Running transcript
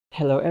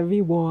Hello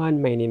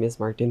everyone, my name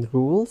is Martin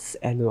Rules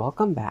and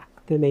welcome back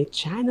to my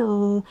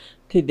channel.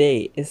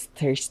 Today is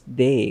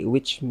Thursday,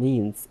 which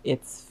means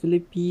it's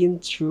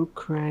Philippine True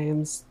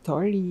Crime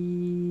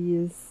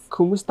Stories.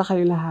 Kumusta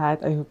kayo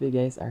lahat? I hope you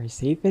guys are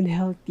safe and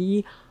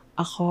healthy.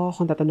 Ako,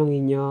 kung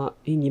tatanungin nyo,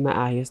 hindi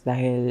maayos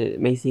dahil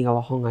may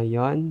singaw ako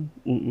ngayon.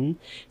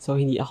 So,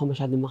 hindi ako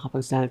masyadong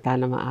makapagsalita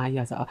na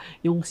maayos.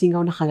 Yung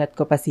singaw na kalat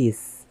ko pa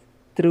sis.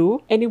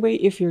 True. Anyway,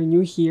 if you're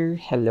new here,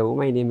 hello,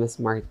 my name is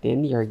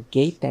Martin, your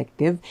gay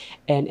detective,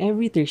 and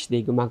every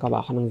Thursday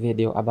gumagawa ako ng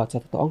video about sa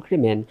totoong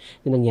krimen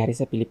na nangyari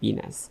sa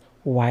Pilipinas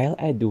while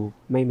I do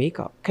my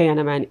makeup. Kaya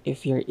naman,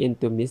 if you're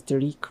into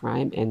mystery,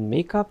 crime, and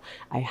makeup,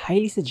 I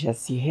highly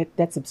suggest you hit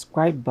that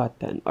subscribe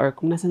button or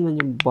kung nasan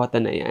man yung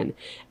button na yan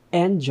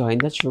and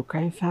join the True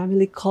Crime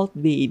Family Cult,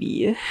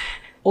 baby!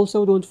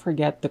 Also, don't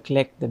forget to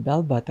click the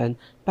bell button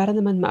para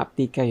naman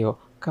ma-update kayo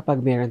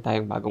kapag meron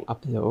tayong bagong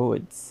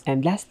uploads.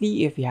 And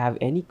lastly, if you have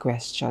any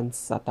questions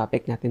sa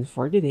topic natin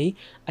for today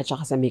at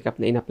saka sa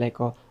makeup na in-apply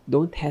ko,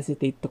 don't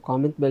hesitate to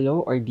comment below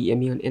or DM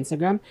me on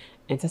Instagram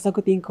and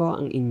sasagutin ko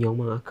ang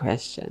inyong mga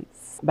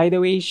questions. By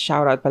the way,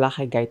 shoutout pala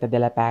kay Gaita de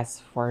la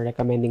Paz for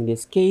recommending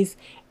this case,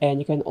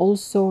 and you can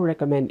also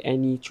recommend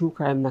any true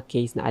crime na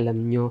case na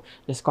alam nyo.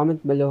 Just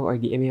comment below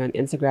or DM me on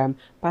Instagram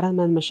para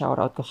naman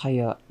ma-shoutout ko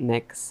kayo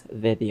next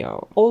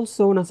video.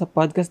 Also, nasa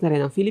podcast na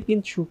rin ang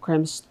Philippine True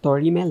Crime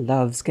Story, my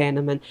loves. Kaya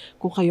naman,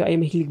 kung kayo ay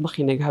mahilig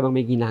makinig habang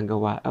may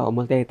ginagawa o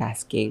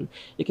multitasking,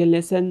 you can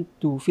listen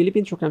to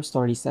Philippine True Crime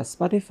Stories sa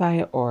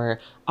Spotify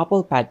or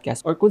Apple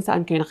Podcast or kung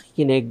saan kayo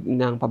nakikinig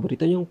ng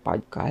paborito nyong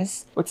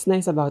podcast. What's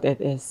nice about it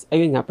is,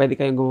 ayun nga, pwede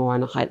kayong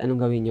gumawa ng kahit anong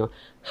gawin nyo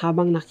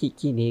habang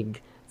nakikinig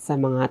sa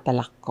mga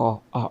talak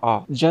ko.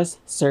 Just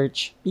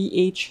search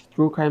PH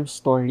True Crime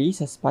Story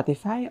sa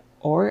Spotify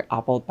or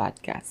Apple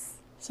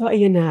Podcasts. So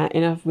ayun na,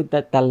 enough with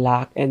that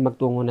talak and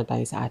magtungo na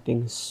tayo sa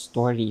ating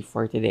story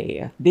for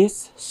today.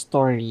 This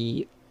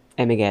story,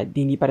 oh my God,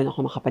 hindi pa rin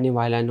ako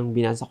makapaniwala nung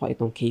binasa ko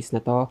itong case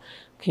na to.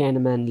 Kaya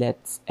naman,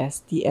 let's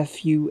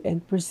STFU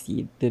and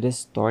proceed to the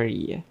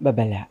story.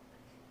 Babala.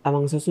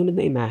 Ang susunod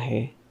na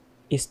imahe,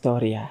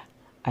 istorya,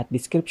 at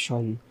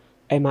description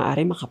ay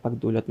maaari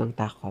makapagdulot ng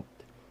takot.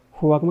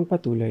 Huwag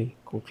magpatuloy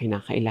kung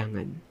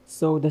kinakailangan.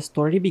 So the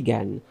story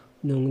began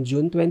noong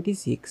June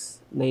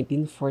 26,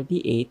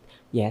 1948,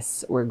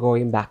 yes, we're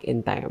going back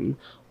in time,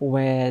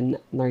 when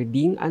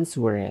Narding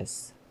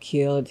Ansures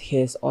killed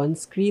his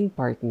on-screen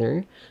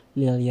partner,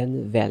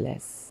 Lillian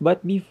Velez.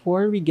 But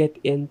before we get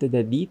into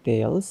the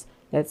details,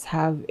 let's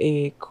have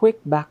a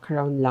quick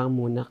background lang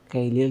muna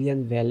kay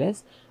Lillian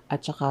Velez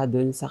at saka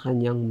dun sa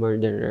kanyang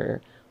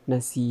murderer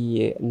na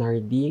si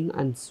Narding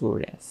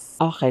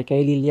Ansures. Okay,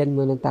 kay Lillian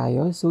muna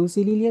tayo. So,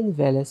 si Lillian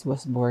Velez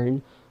was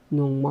born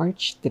noong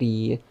March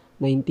 3,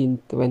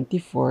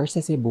 1924 sa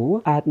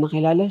Cebu at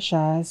nakilala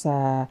siya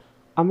sa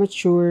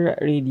amateur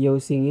radio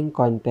singing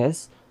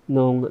contest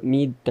noong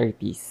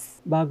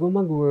mid-30s. Bago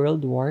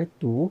mag-World War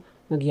II,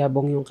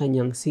 nagyabong yung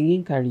kanyang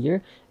singing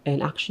career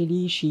and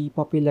actually she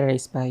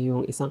popularized pa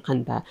yung isang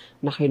kanta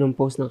na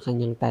kinumpose ng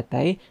kanyang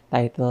tatay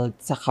titled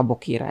Sa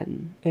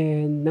Kabukiran.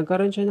 And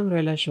nagkaroon siya ng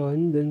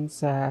relasyon dun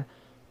sa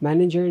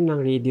manager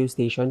ng radio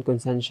station kung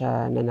saan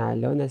siya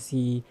nanalo na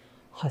si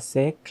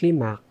Jose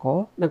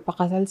Climaco.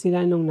 Nagpakasal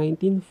sila noong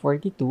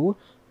 1942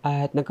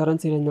 at nagkaroon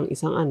sila ng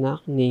isang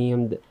anak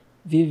named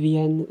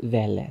Vivian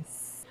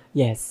Velez.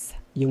 Yes,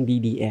 yung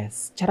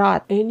DDS.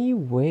 Charot!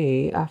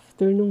 Anyway,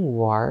 after nung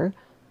war,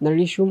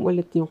 na-resume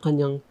ulit yung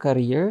kanyang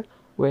career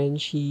when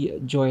she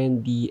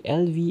joined the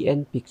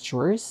LVN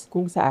Pictures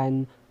kung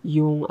saan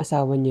yung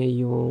asawa niya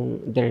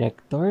yung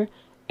director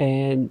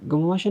and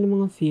gumawa siya ng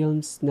mga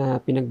films na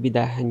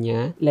pinagbidahan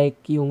niya like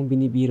yung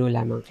Binibiro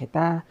Lamang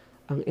Kita,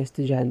 Ang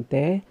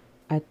Estudyante,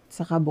 at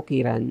sa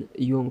Kabukiran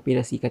yung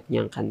pinasikat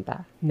niyang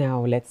kanta.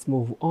 Now, let's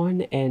move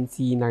on and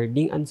si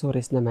Narding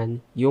Ansures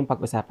naman yung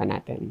pag-usapan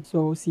natin.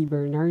 So, si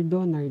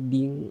Bernardo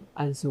Narding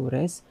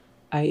Ansures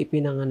ay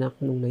ipinanganak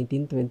noong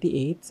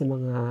 1928 sa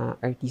mga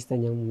artista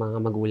niyang mga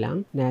magulang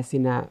na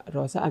sina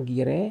Rosa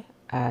Aguirre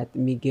at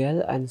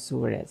Miguel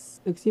Ansures.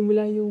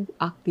 Nagsimula yung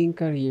acting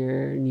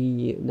career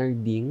ni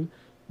Narding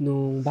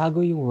nung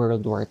bago yung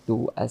World War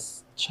II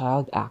as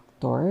child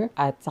actor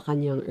at sa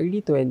kanyang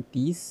early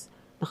 20s,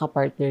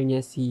 nakapartner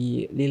niya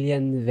si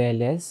Lillian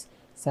Velez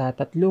sa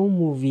 3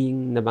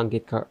 moving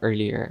nabanggit ko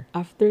earlier.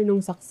 After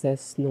nung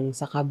success nung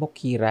sa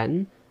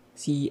Kabukiran,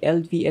 si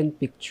LVN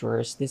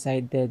Pictures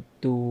decided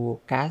to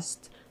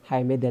cast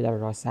Jaime de la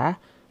Rosa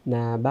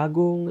na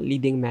bagong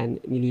leading man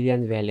ni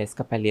Lillian Velez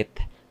kapalit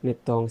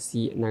nitong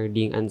si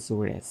Narding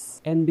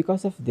Ansures. And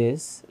because of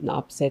this,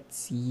 na-upset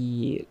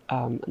si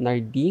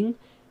Narding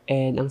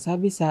and ang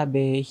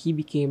sabi-sabi, he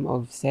became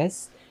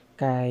obsessed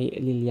kay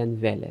Lillian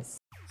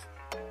Velez.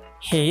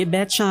 Hey,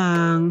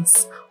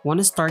 Betchangs!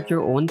 Wanna start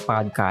your own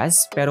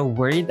podcast pero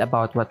worried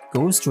about what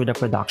goes through the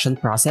production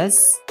process?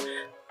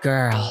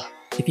 Girl,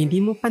 if hindi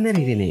mo pa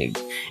naririnig,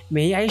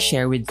 may I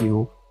share with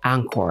you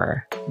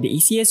Anchor, the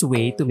easiest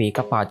way to make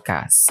a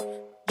podcast.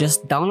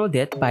 Just download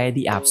it via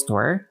the App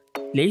Store,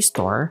 Play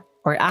Store,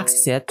 or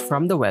access it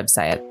from the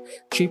website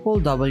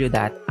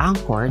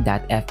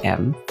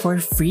www.anchor.fm for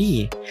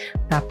free.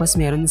 Tapos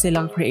meron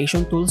silang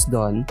creation tools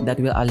doon that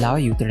will allow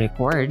you to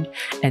record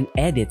and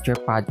edit your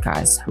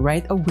podcast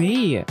right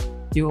away.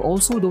 You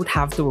also don't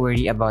have to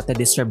worry about the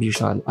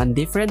distribution on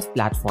different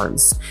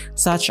platforms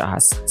such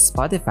as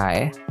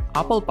Spotify,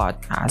 Apple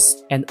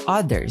Podcasts, and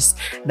others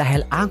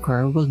dahil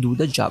Anchor will do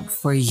the job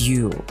for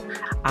you.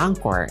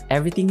 Anchor,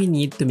 everything you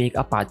need to make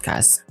a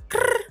podcast.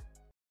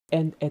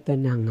 And eto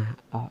na nga,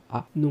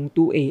 nung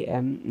 2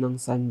 a.m.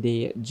 ng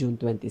Sunday, June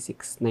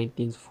 26,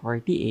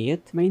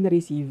 1948, may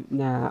na-receive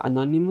na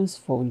anonymous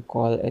phone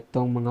call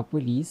itong mga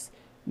pulis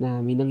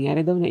na may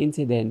nangyari daw na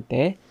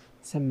insidente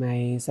sa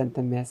may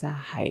Santa Mesa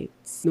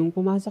Heights. Nung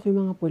pumasok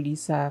yung mga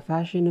pulis sa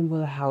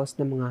fashionable house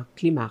ng mga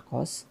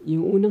Climacos,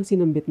 yung unang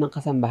sinambit ng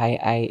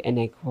kasambahay ay, and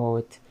I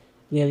quote,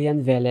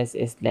 "Lilian Velez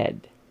is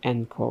dead,"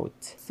 end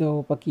quote.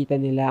 So, pagkita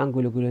nila ang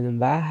gulo-gulo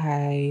ng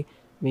bahay,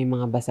 may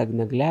mga basag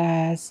na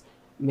glass,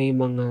 may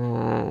mga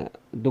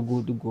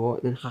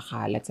dugo-dugo na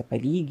nakakalat sa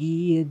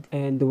paligid.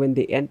 And when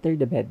they enter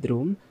the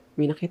bedroom,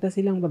 may nakita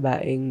silang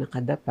babaeng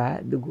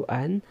nakadapa,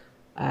 duguan,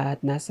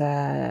 at nasa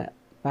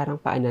parang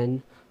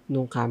paanan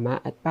nung kama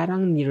at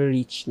parang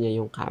nire-reach niya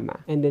yung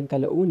kama. And then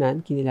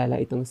kalaunan, kinilala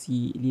itong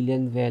si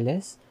Lilian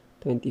Velez,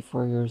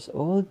 24 years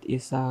old,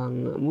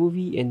 isang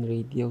movie and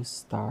radio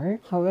star.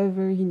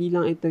 However, hindi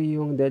lang ito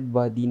yung dead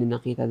body na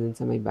nakita dun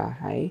sa may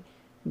bahay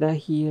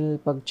dahil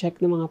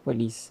pag-check ng mga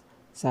polis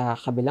sa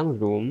kabilang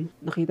room,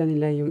 nakita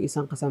nila yung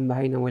isang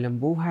kasambahay na walang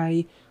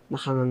buhay,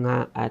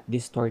 nakanganga at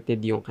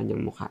distorted yung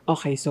kanyang mukha.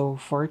 Okay, so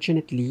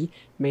fortunately,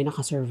 may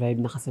nakasurvive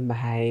na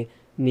kasambahay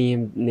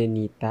named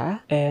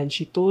Nenita, and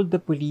she told the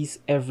police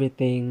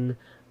everything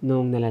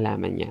nung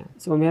nalalaman niya.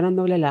 So meron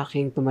daw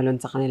lalaking tumalon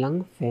sa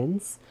kanilang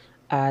fence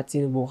at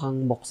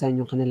sinubukang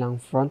buksan yung kanilang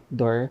front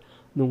door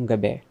nung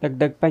gabi.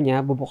 Dagdag pa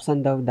niya,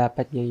 bubuksan daw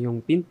dapat niya yung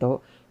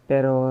pinto,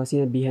 pero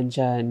sinabihan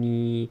siya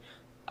ni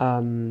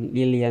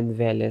Lilian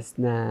Velez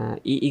na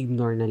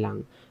i-ignore na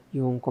lang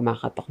yung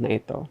kumakatok na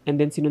ito.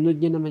 And then sinunod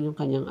niya naman yung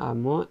kanyang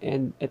amo,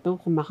 and itong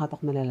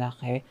kumakatok na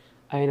lalaki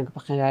ay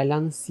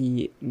nagpakilalang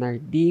si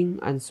Narding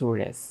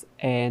Ansures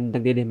and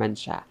nagdedemand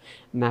siya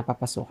na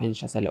papasukin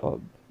siya sa loob.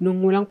 Nung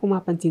walang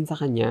pumapansin sa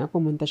kanya,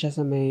 pumunta siya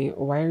sa may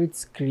wired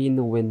screen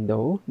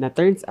window na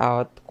turns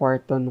out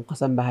kwarto ng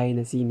kasambahay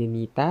na si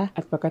Nenita,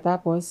 at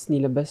pagkatapos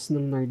nilabas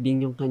ng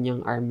Narding yung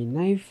kanyang army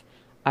knife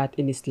at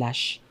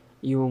inislash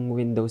yung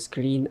window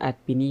screen at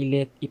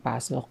pinilit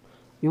ipasok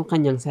yung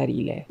kanyang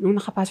sarili. Nung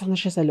nakapasok na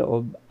siya sa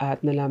loob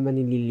at nalaman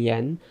ni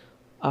Lilian,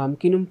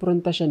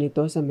 kinumpronta siya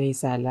nito sa may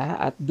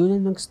sala at doon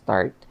na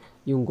nag-start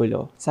yung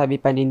gulo. Sabi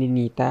pa ni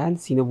Nenita,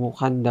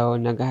 sinubukan daw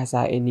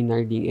naghahasain ni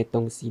Narding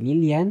itong si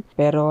Lilian,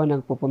 pero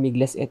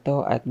nagpupumiglas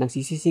ito at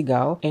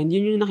nagsisisigaw, and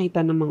yun yung nakita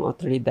ng mga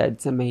otoridad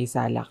sa may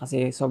sala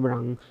kasi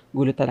sobrang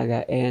gulo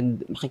talaga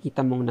and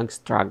makikita mong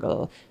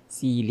nag-struggle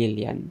si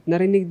Lilian.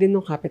 Narinig din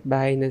ng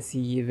kapitbahay na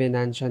si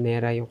Venancio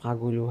Nera yung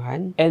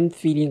kaguluhan, and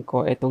feeling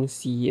ko itong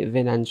si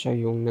Venancio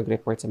yung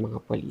nag-report sa mga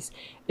polis.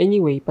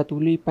 Anyway,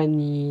 patuloy pa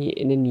ni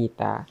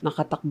Nenita,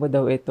 nakatakbo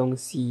daw itong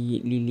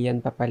si Lilian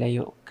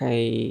papalayo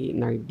kay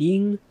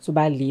Narding,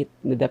 subalit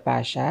nadapa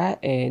siya,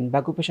 and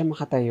bago pa siya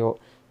makatayo,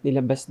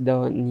 nilabas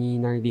daw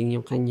ni Narding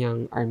yung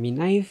kanyang army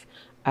knife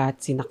at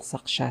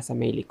sinaksak siya sa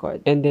may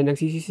likod. And then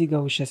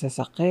nagsisisigaw siya sa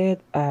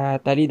sakit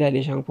at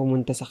dali-dali siyang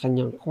pumunta sa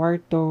kanyang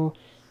kwarto,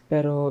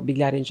 pero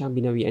bigla rin siyang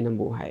binawian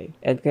ng buhay.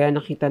 And kaya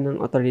nakita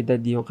ng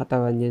otoridad yung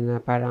katawan niya na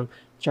parang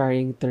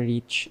trying to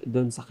reach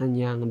doon sa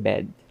kanyang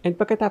bed. And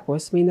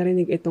pagkatapos, may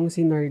narinig itong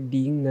si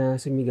Narding na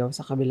sumigaw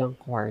sa kabilang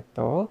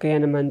kwarto. Kaya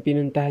naman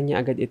pinuntahan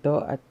niya agad ito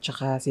at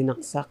tsaka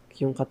sinaksak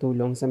yung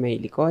katulong sa may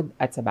likod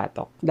at sa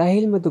batok.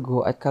 Dahil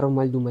madugo at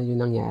karumal-dumal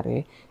yung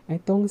nangyari,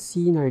 itong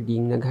si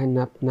Narding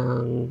naghanap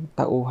ng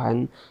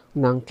tauhan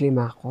ng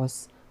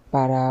Climacos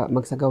para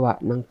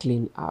magsagawa ng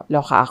clean up.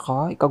 Loka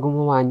ako, ikaw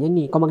gumawa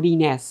niyan ikaw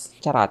maglinis.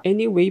 Charot.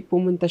 Anyway,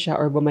 pumunta siya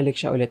or bumalik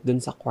siya ulit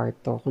dun sa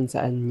kwarto kung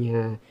saan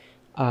niya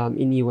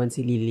iniwan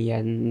si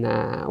Lilian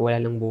na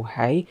wala ng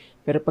buhay.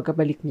 Pero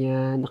pagkabalik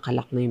niya,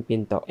 nakalak na yung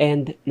pinto.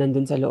 And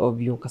nandun sa loob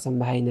yung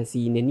kasambahay na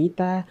si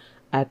Nenita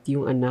at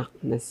yung anak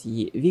na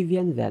si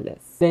Vivian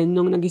Velez. Then,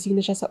 nung nagising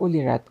na siya sa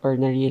ulirat or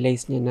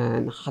na-realize niya na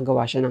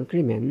nakakagawa siya ng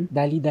krimen,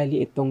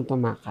 dali-dali itong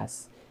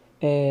tumakas.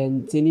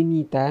 And si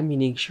Nenita,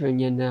 minake sure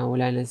niya na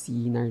wala na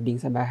si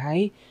Narding sa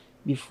bahay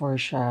before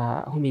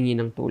siya humingi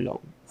ng tulong.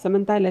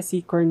 Samantala,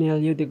 si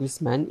Cornelio de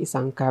Guzman,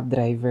 isang cab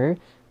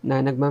driver na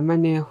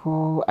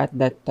nagmamaneho at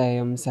that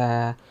time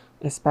sa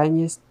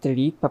Espanya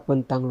Street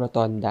papuntang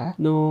Rotonda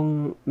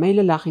nung may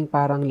lalaking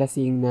parang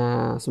lasing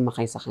na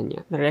sumakay sa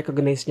kanya.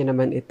 Na-recognize niya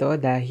naman ito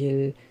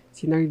dahil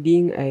si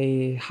Narding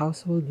ay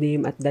household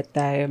name at that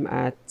time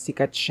at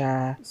sikat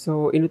siya.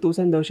 So,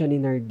 inutusan daw siya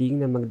ni Narding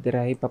na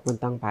mag-drive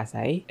papuntang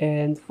Pasay.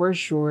 And for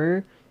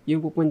sure,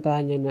 yung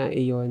pupuntahan niya na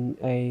iyon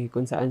ay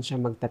kung saan siya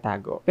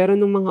magtatago. Pero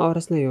nung mga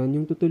oras na yon,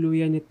 yung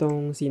tutuluyan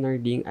nitong si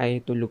Narding ay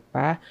tulog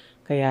pa.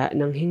 Kaya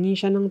nang hingi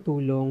siya ng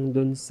tulong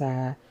dun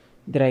sa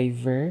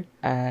driver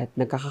at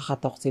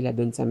nagkakakatok sila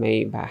dun sa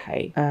may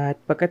bahay. At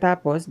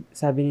pagkatapos,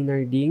 sabi ni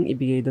Narding,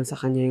 ibigay daw sa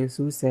kanya yung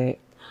susi.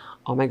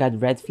 Oh my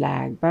God, red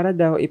flag. Para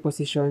daw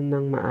iposisyon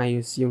ng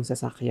maayos yung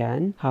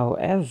sasakyan.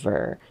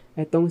 However,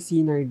 etong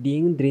si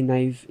Narding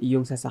drive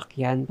yung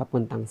sasakyan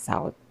papuntang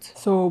south.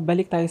 So,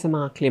 balik tayo sa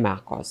mga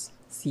Climacos.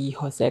 Si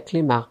Jose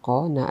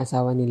Climaco na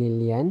asawa ni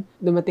Lilian,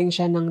 dumating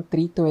siya ng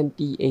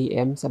 3:20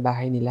 a.m. sa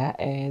bahay nila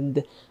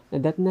and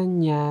nadatnan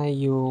niya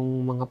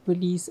yung mga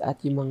pulis at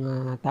yung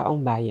mga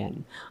taong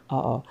bayan.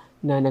 Oo,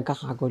 na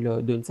nagkakagulo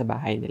dun sa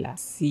bahay nila.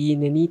 Si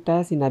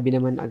Nenita, sinabi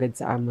naman agad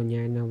sa amo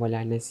niya na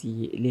wala na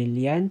si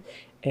Lilian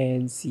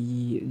and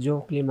si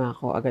Joe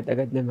Climaco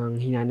agad-agad namang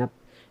hinanap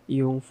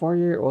yung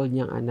 4-year-old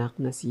niyang anak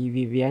na si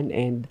Vivian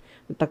and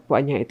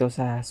natagpuan niya ito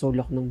sa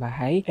sulok ng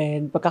bahay.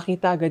 And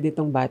pagkakita agad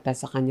itong bata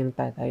sa kanyang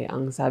tatay,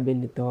 ang sabi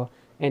nito,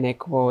 and I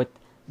quote,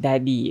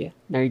 "Daddy,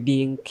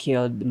 Narding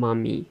killed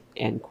mommy."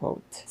 End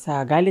quote.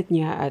 Sa galit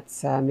niya at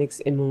sa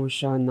mixed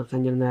emotion na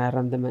kanyang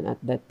nararamdaman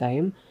at that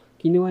time,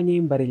 kinuha niya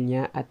yung baril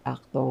niya at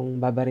aktong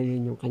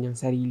babarilin yung kanyang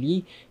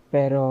sarili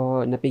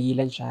pero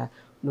napigilan siya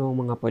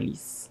ng mga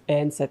polis.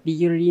 And sa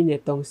theory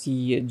nitong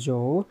si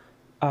Joe,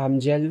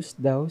 jealous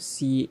daw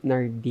si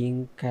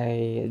Narding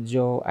kay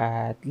Joe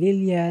at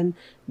Lilian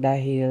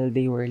dahil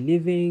they were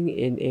living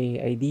in a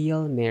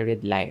ideal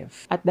married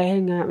life. At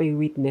dahil nga may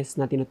witness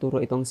na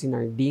tinuturo itong si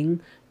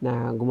Narding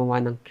na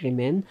gumawa ng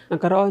krimen,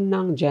 nagkaroon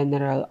ng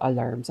general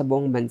alarm sa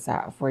buong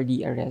bansa for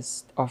the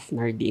arrest of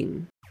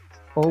Narding.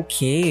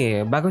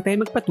 Okay, bago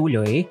tayo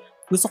magpatuloy,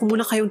 gusto ko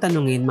muna kayong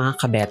tanungin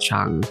mga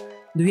kabetsyang,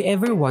 do you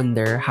ever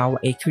wonder how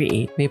I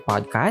create my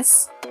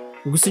podcast?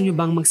 Gusto nyo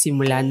bang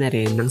magsimula na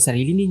rin ng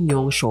sarili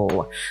ninyong show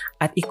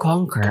at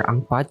i-conquer ang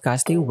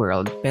podcasting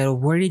world pero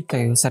worried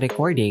kayo sa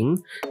recording,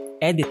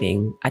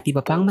 editing at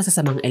iba pang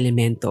masasamang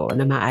elemento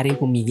na maaaring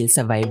pumigil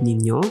sa vibe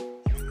ninyo?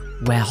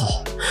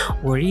 Well,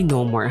 worry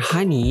no more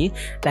honey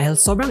dahil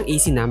sobrang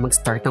easy na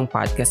mag-start ng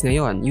podcast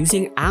ngayon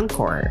using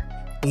Anchor.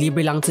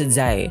 Libre lang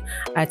today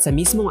at sa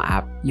mismong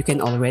app, you can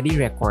already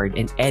record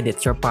and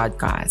edit your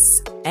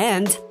podcast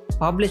and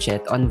publish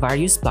it on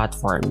various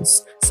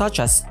platforms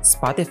such as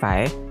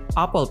Spotify,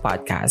 Apple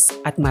Podcasts,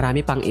 at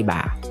marami pang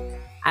iba.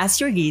 As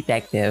your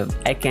detective,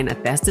 I can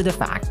attest to the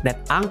fact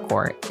that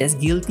Anchor is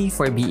guilty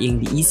for being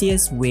the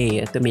easiest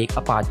way to make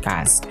a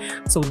podcast.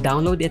 So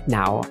download it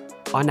now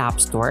on App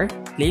Store,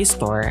 Play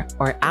Store,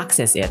 or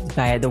access it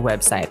via the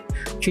website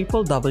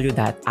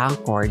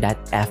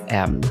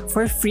www.anchor.fm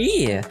for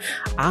free.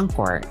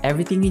 Anchor,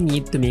 everything you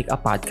need to make a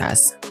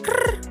podcast.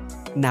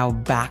 Now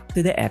back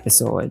to the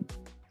episode.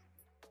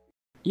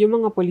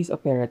 Yung mga police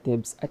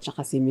operatives at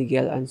saka si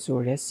Miguel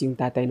Ansures, yung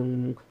tatay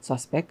ng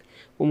suspect,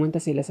 pumunta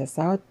sila sa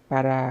South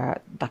para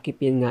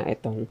takipin nga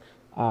itong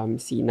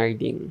si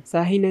Narding.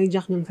 Sa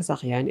hinijack ng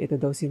sasakyan, ito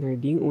daw si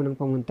Narding unang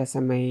pumunta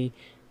sa may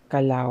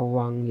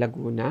Calawang,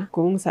 Laguna,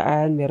 kung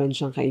saan meron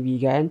siyang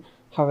kaibigan.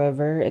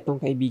 However, itong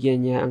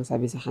kaibigan niya, ang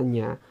sabi sa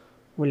kanya,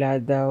 wala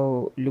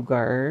daw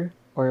lugar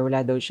or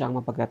wala daw siyang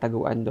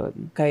mapagtataguan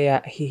doon.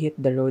 Kaya he hit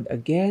the road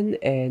again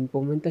and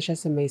pumunta siya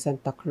sa may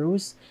Santa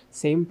Cruz,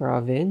 same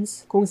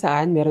province, kung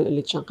saan meron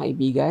ulit siyang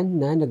kaibigan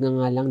na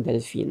nagngangalang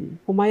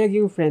Delphine. Pumayag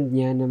yung friend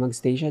niya na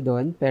magstay siya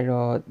doon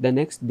pero the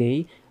next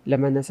day,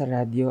 laman na sa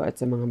radyo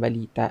at sa mga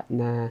balita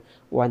na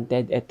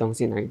wanted etong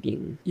si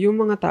Narding. Yung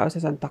mga tao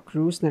sa Santa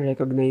Cruz na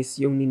recognize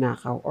yung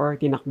ninakaw or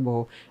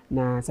tinakbo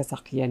na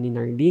sasakyan ni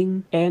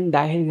Narding. And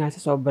dahil nga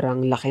sa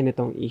sobrang laki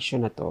nitong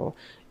issue na to,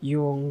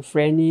 yung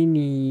friend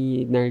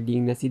ni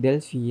Narding na si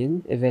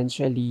Delphine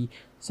eventually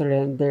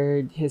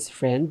surrendered his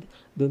friend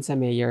dun sa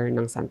mayor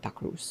ng Santa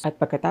Cruz. At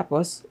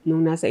pagkatapos,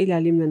 nung nasa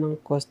ilalim na ng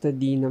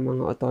custody ng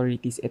mga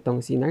authorities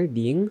itong si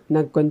Narding,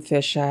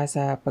 nag-confess siya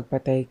sa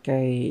pagpatay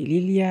kay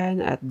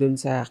Lilian at dun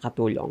sa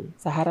katulong.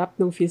 Sa harap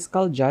ng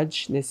fiscal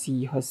judge na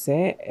si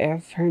Jose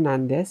F.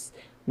 Hernandez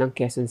ng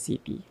Quezon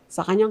City.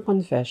 Sa kanyang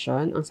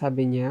confession, ang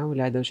sabi niya,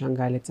 wala daw siyang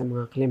galit sa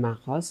mga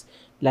Climacos,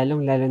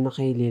 lalong-lalo na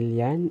kay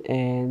Lilian,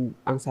 and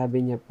ang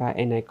sabi niya pa,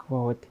 and I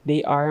quote,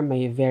 "They are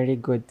my very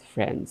good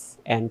friends,"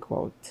 end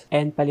quote.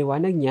 And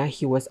paliwanag niya,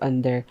 he was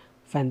under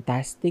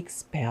fantastic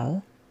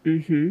spell.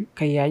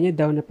 Kaya niya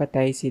daw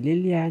napatay si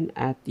Lilian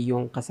at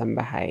yung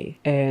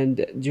kasambahay.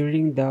 And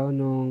during daw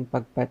nung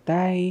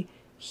pagpatay,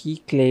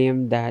 he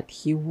claimed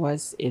that he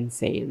was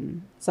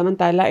insane.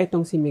 Samantala,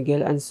 itong si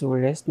Miguel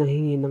Ansures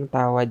nanghingi ng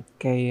tawad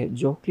kay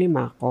Joe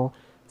Climaco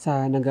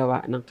sa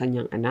nagawa ng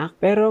kanyang anak.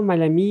 Pero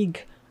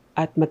malamig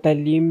at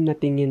matalim na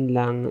tingin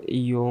lang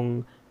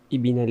yung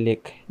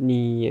ibinalik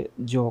ni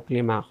Joe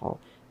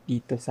Climaco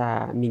dito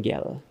sa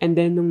Miguel. And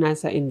then, nung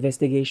nasa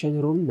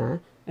investigation room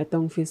na,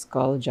 itong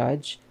fiscal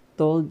judge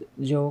told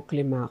Joe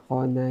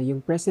Climaco na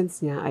yung presence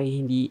niya ay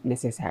hindi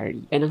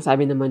necessary. And ang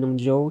sabi naman ng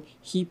Joe,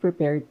 he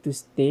prepared to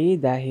stay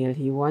dahil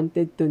he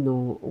wanted to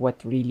know what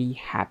really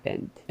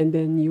happened. And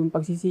then yung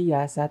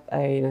pagsisiyasat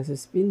ay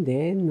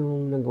nasuspinde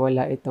nung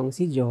nagwala itong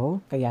si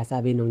Joe. Kaya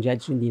sabi ng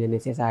judge, hindi na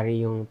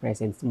necessary yung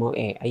presence mo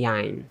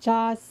ayan.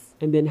 Chas!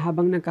 And then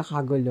habang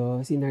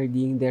nagkakagulo, si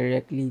Narding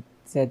directly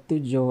said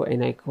to Joe, and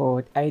I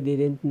quote, "I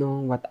didn't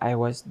know what I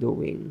was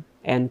doing."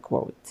 End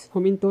quote.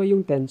 Huminto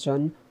yung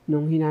tension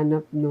nung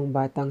hinanap nung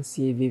batang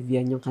si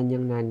Vivian yung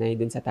kanyang nanay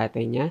dun sa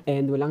tatay niya,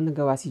 and walang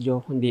nagawa si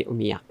Joe kundi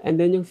umiyak.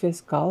 And then yung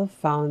fiscal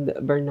found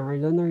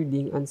Bernardo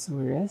Narding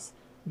Ansures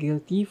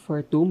guilty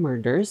for 2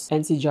 murders,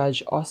 and si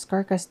Judge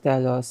Oscar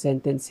Castelo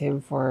sentenced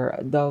him for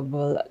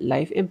double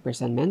life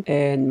imprisonment,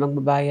 and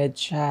magbabayad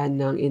siya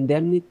ng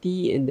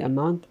indemnity in the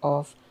amount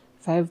of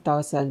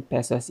 5,000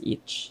 pesos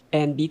each.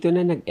 And dito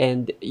na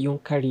nag-end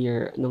yung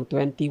career ng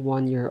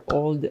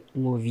 21-year-old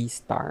movie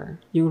star.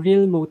 Yung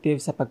real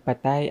motive sa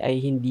pagpatay ay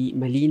hindi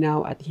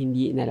malinaw at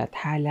hindi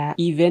nalathala.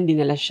 Even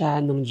dinala siya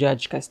nung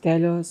Judge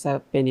Castelo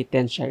sa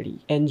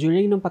penitentiary. And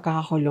during nung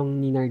pagkakakulong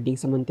ni Narding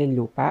sa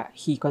Muntinlupa,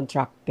 he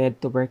contracted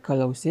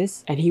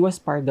tuberculosis, and he was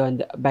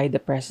pardoned by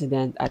the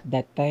president at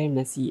that time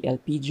na si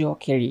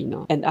Elpidio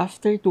Quirino. And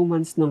after 2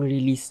 months nung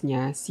release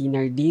niya, si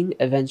Narding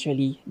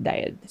eventually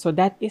died. So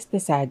that is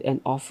the sad and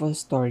awful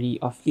story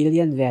of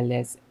Lilian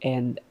Velez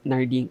and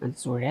Narding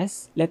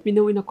Ansures. Let me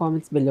know in the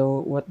comments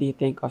below what do you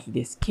think of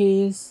this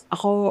case.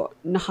 Ako,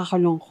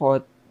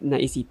 nakakalungkot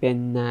na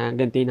isipin na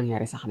ganito yung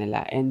nangyari sa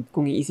kanila. And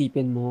kung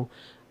iisipin mo,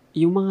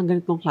 yung mga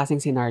ganitong klaseng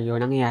scenario,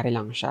 nangyayari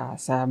lang siya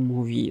sa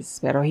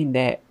movies. Pero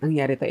hindi,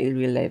 nangyari to in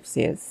real life,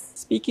 sis.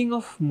 Speaking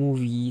of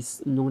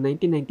movies, noong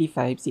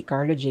 1995, si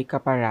Carlo J.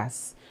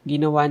 Caparas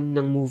ginawan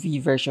ng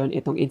movie version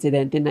itong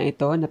insidente na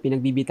ito na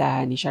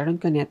pinagbibitahan ni Sharon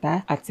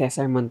Cuneta at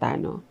Cesar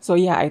Montano. So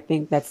yeah, I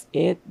think that's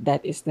it. That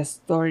is the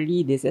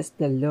story. This is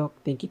the look.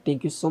 Thank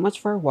you so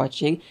much for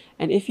watching.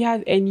 And if you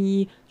have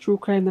any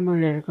true crime na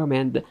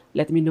recommend,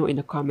 let me know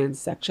in the comments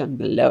section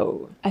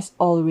below. As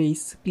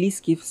always, please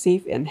keep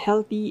safe and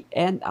healthy,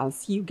 and I'll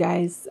see you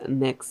guys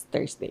next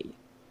Thursday.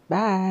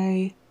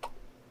 Bye!